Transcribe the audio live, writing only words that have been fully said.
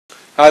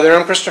Hi there,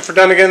 I'm Christopher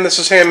Dunnigan. This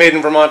is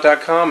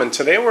HandmadeInVermont.com, and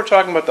today we're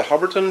talking about the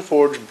Hubbardton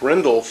Forge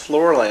Brindille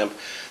floor lamp.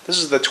 This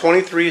is the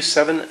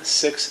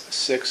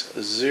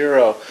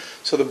 237660.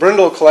 So the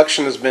Brindille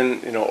collection has been,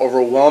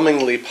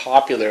 overwhelmingly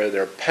popular.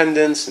 There are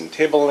pendants and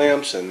table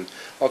lamps and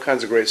all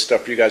kinds of great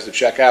stuff for you guys to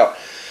check out.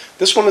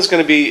 This one is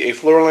going to be a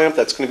floor lamp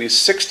that's going to be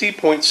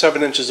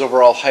 60.7 inches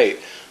overall height.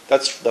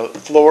 That's the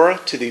floor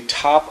to the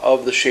top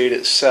of the shade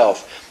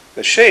itself.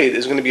 The shade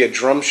is going to be a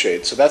drum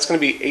shade, so that's going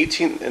to be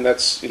 18, and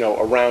that's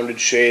a rounded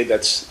shade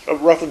that's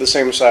roughly the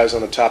same size on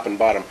the top and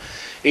bottom.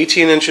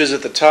 18 inches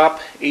at the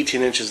top,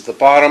 18 inches at the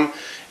bottom,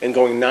 and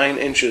going 9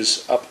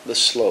 inches up the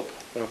slope,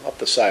 up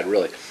the side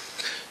really.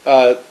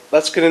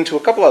 Let's get into a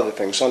couple other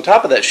things. So on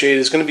top of that shade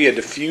is going to be a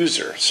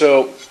diffuser.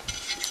 So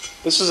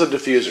this is a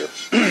diffuser,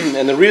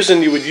 and the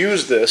reason you would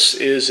use this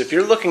is if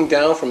you're looking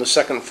down from the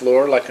second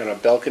floor, like on a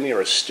balcony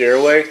or a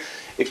stairway,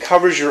 it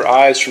covers your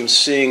eyes from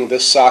seeing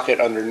this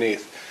socket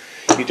underneath.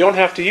 You don't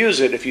have to use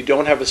it if you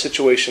don't have a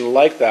situation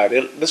like that.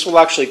 This will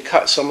actually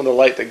cut some of the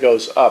light that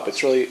goes up.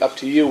 It's really up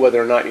to you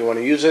whether or not you want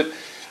to use it,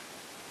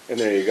 and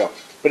there you go.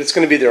 But it's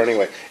going to be there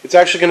anyway. It's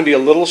actually going to be a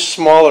little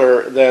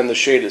smaller than the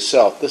shade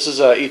itself. This is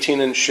an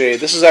 18-inch shade.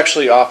 This is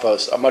actually off a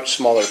much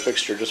smaller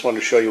fixture. Just wanted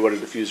to show you what a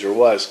diffuser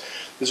was.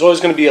 There's always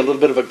going to be a little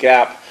bit of a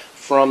gap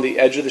from the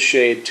edge of the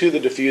shade to the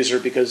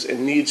diffuser because it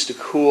needs to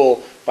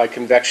cool by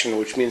convection,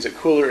 which means that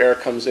cooler air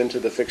comes into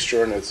the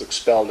fixture and it's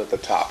expelled at the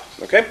top.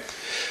 Okay?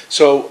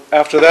 So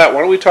after that,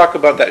 why don't we talk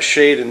about that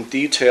shade in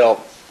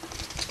detail.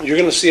 You're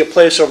going to see a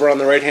place over on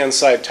the right-hand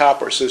side top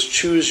where it says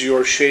choose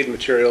your shade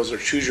materials or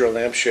choose your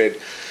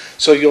lampshade.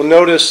 So you'll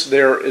notice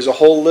there is a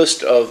whole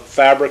list of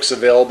fabrics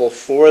available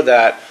for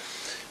that.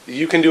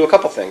 You can do a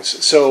couple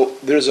things. So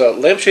there's a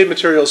lampshade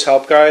materials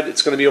help guide.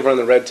 It's going to be over on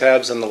the red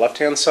tabs on the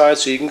left-hand side,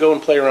 so you can go and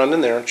play around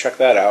in there and check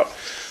that out.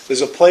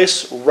 There's a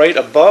place right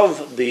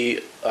above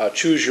the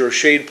choose your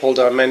shade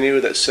pull-down menu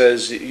that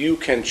says you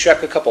can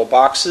check a couple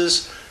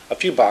boxes, a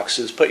few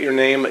boxes, put your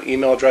name,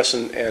 email address,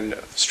 and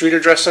street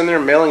address in there,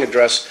 mailing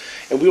address,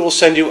 and we will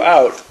send you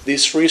out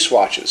these free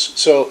swatches.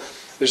 So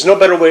there's no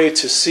better way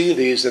to see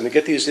these than to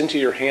get these into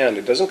your hand.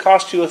 It doesn't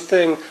cost you a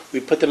thing. We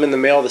put them in the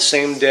mail the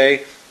same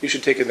day. You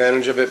should take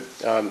advantage of it,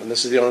 and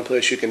this is the only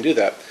place you can do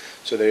that.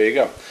 So there you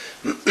go.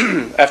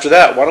 After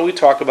that, why don't we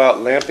talk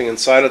about lamping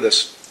inside of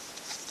this?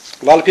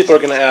 A lot of people are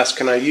going to ask,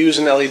 can I use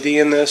an LED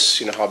in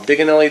this? How big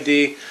an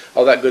LED?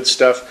 All that good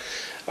stuff.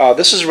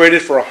 This is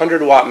rated for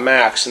 100 watt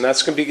max, and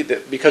that's going to be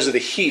because of the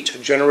heat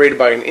generated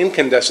by an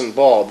incandescent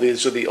bulb.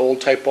 These are the old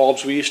type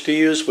bulbs we used to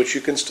use, which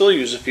you can still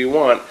use if you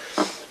want.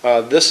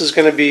 This is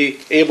going to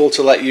be able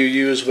to let you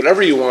use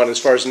whatever you want as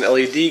far as an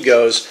LED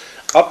goes,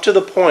 up to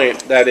the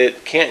point that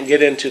it can't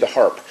get into the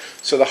harp.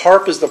 So the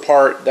harp is the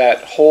part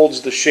that holds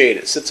the shade.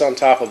 It sits on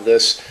top of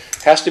this.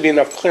 Has to be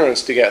enough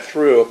clearance to get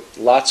through.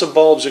 Lots of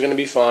bulbs are going to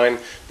be fine.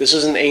 This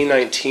is an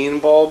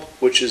A19 bulb,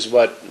 which is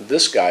what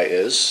this guy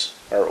is,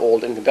 our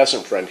old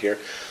incandescent friend here.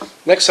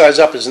 Next size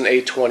up is an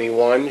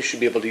A21. You should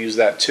be able to use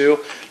that too.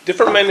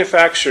 Different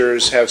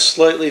manufacturers have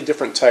slightly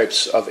different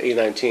types of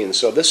A19.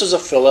 So this is a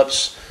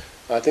Philips.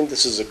 I think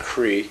this is a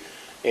Cree.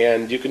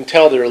 And you can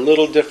tell they're a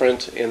little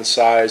different in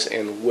size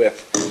and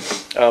width.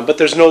 But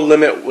there's no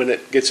limit when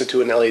it gets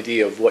into an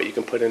LED of what you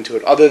can put into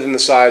it other than the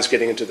size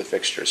getting into the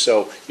fixture.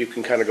 So you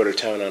can kind of go to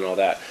town on all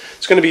that.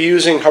 It's going to be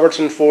using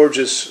Hubbardton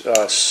Forge's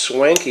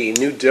swanky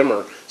new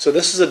dimmer. So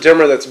this is a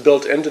dimmer that's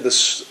built into the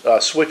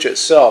switch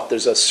itself.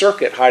 There's a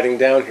circuit hiding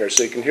down here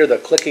so you can hear the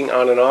clicking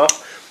on and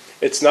off.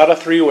 It's not a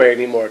three-way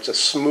anymore. It's a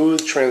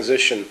smooth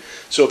transition.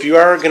 So if you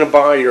are going to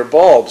buy your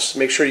bulbs,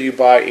 make sure you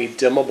buy a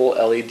dimmable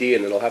LED,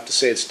 and it'll have to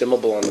say it's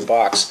dimmable on the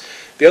box.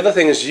 The other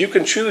thing is you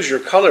can choose your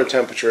color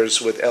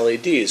temperatures with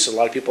LEDs. So a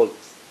lot of people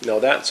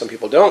know that, some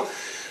people don't.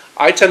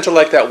 I tend to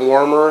like that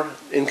warmer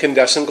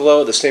incandescent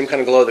glow, the same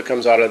kind of glow that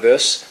comes out of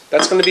this.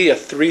 That's going to be a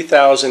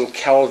 3000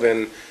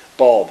 Kelvin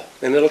bulb.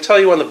 And it'll tell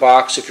you on the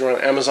box, if you're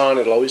on Amazon,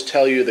 it'll always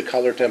tell you the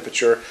color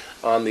temperature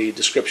on the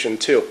description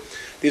too.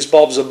 These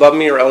bulbs above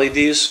me are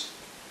LEDs.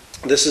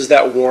 This is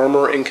that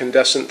warmer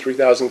incandescent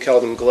 3000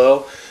 Kelvin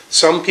glow.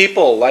 Some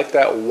people like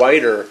that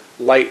whiter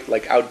light,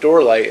 like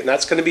outdoor light, and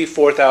that's going to be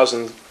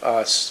 4000,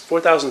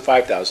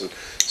 5000.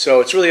 So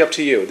it's really up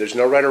to you. There's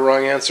no right or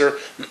wrong answer.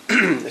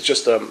 It's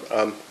just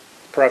a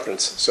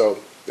preference. So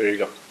there you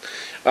go.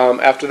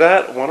 After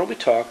that, why don't we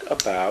talk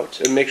about,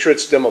 and make sure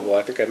it's dimmable.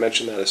 I think I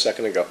mentioned that a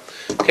second ago.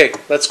 Okay,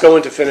 let's go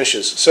into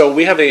finishes. So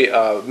we have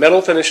a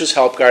metal finishes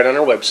help guide on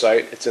our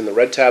website. It's in the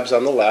red tabs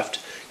on the left.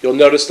 You'll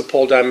notice the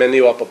pull-down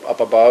menu up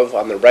above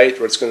on the right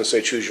where it's going to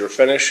say choose your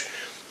finish.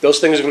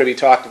 Those things are going to be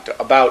talked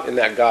about in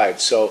that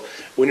guide. So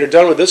when you're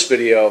done with this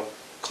video,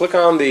 click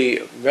on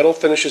the Metal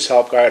Finishes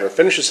Help Guide or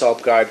Finishes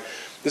Help Guide.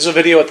 There's a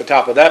video at the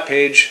top of that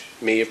page,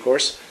 me of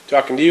course,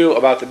 talking to you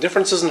about the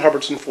differences in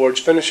Hubbardton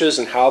Forge finishes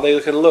and how they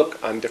can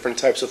look on different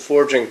types of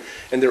forging.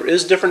 And there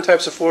is different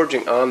types of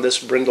forging on this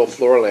Brindille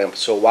floor lamp,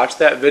 so watch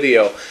that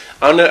video.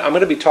 I'm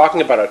going to be talking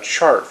about a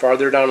chart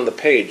farther down on the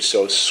page,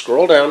 so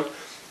scroll down.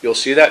 You'll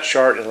see that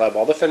chart. It'll have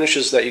all the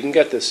finishes that you can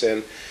get this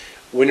in.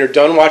 When you're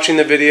done watching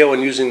the video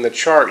and using the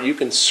chart, you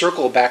can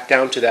circle back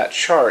down to that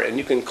chart and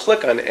you can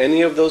click on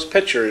any of those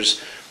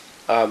pictures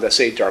that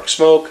say dark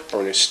smoke,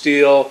 burnished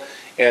steel,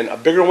 and a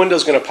bigger window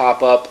is going to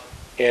pop up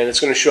and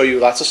it's going to show you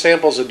lots of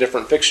samples of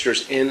different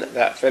fixtures in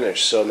that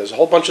finish. So there's a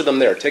whole bunch of them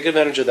there. Take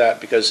advantage of that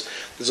because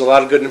there's a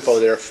lot of good info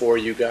there for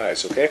you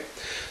guys, okay?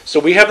 So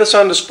we have this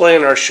on display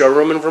in our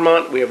showroom in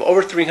Vermont. We have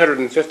over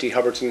 350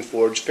 Hubbardton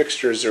Forge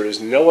fixtures. There is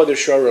no other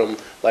showroom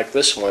like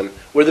this one.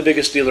 We're the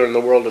biggest dealer in the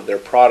world of their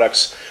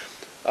products.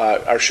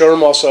 Our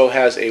showroom also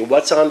has a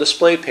What's on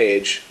Display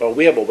page. Well,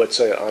 we have a What's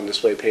on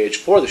Display page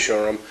for the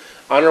showroom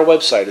on our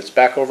website. It's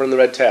back over in the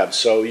red tab.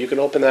 So you can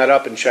open that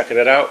up and check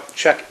it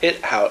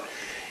out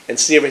and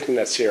see everything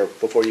that's here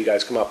before you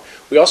guys come up.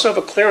 We also have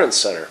a clearance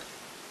center.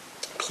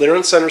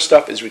 Clearance center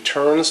stuff is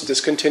returns,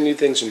 discontinued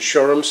things, and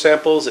showroom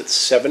samples. It's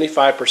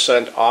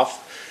 75%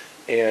 off,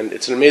 and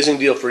it's an amazing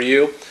deal for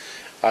you.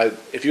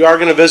 If you are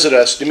going to visit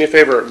us, do me a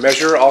favor,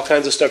 measure all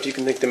kinds of stuff you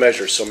can think to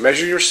measure. So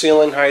measure your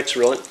ceiling heights,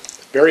 really,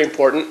 very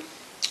important.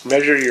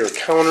 Measure your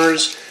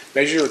counters,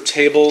 measure your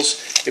tables.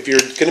 If you're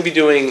going to be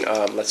doing,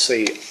 let's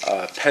say,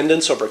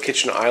 pendants over a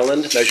kitchen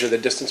island, measure the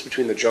distance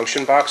between the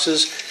junction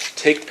boxes.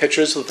 Take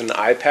pictures with an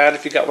iPad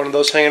if you got one of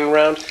those hanging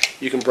around.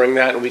 You can bring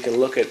that and we can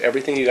look at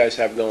everything you guys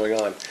have going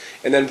on.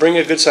 And then bring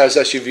a good sized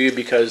SUV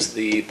because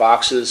the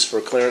boxes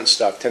for clearance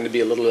stuff tend to be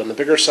a little on the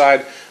bigger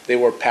side. They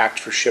were packed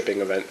for shipping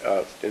event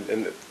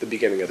in the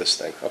beginning of this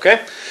thing.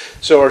 Okay?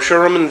 So our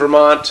showroom in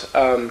Vermont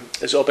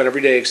is open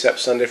every day except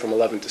Sunday from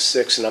 11 to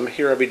 6, and I'm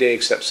here every day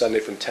except Sunday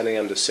from 10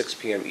 a.m. to 6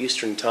 p.m.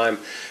 Eastern Time.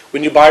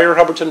 When you buy your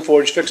Hubbardton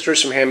Forge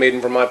fixtures from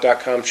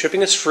HandmadeInVermont.com,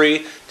 shipping is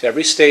free to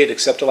every state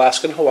except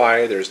Alaska and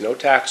Hawaii. There's no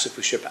tax if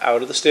we ship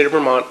out of the state of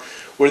Vermont.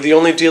 We're the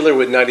only dealer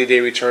with 90-day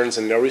returns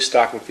and no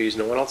restocking fees.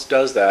 No one else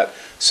does that.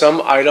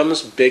 Some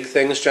items, big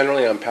things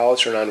generally on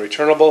pallets, are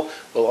non-returnable.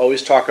 We'll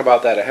always talk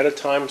about that ahead of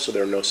time so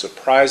there are no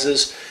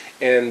surprises.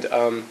 And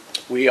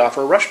we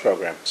offer a rush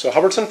program. So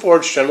Hubbardton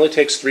Forge generally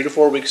takes 3 to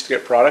 4 weeks to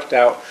get product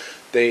out.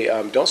 They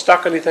don't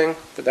stock anything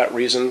for that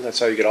reason. That's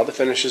how you get all the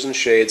finishes and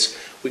shades.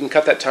 We can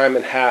cut that time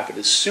in half. It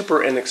is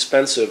super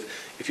inexpensive.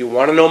 If you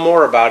want to know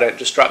more about it,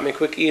 just drop me a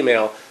quick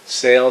email,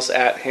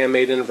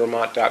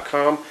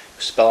 sales@HandmadeInVermont.com.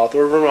 Spell out the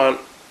word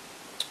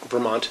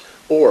Vermont,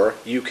 or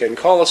you can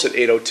call us at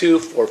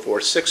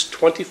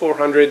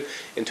 802-446-2400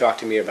 and talk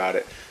to me about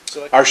it.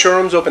 Our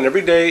showroom's open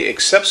every day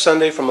except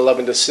Sunday from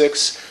 11 to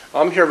 6.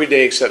 I'm here every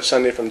day except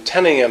Sunday from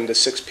 10 a.m. to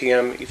 6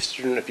 p.m.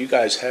 Eastern if you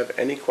guys have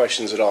any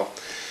questions at all.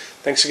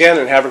 Thanks again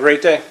and have a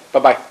great day.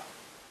 Bye-bye.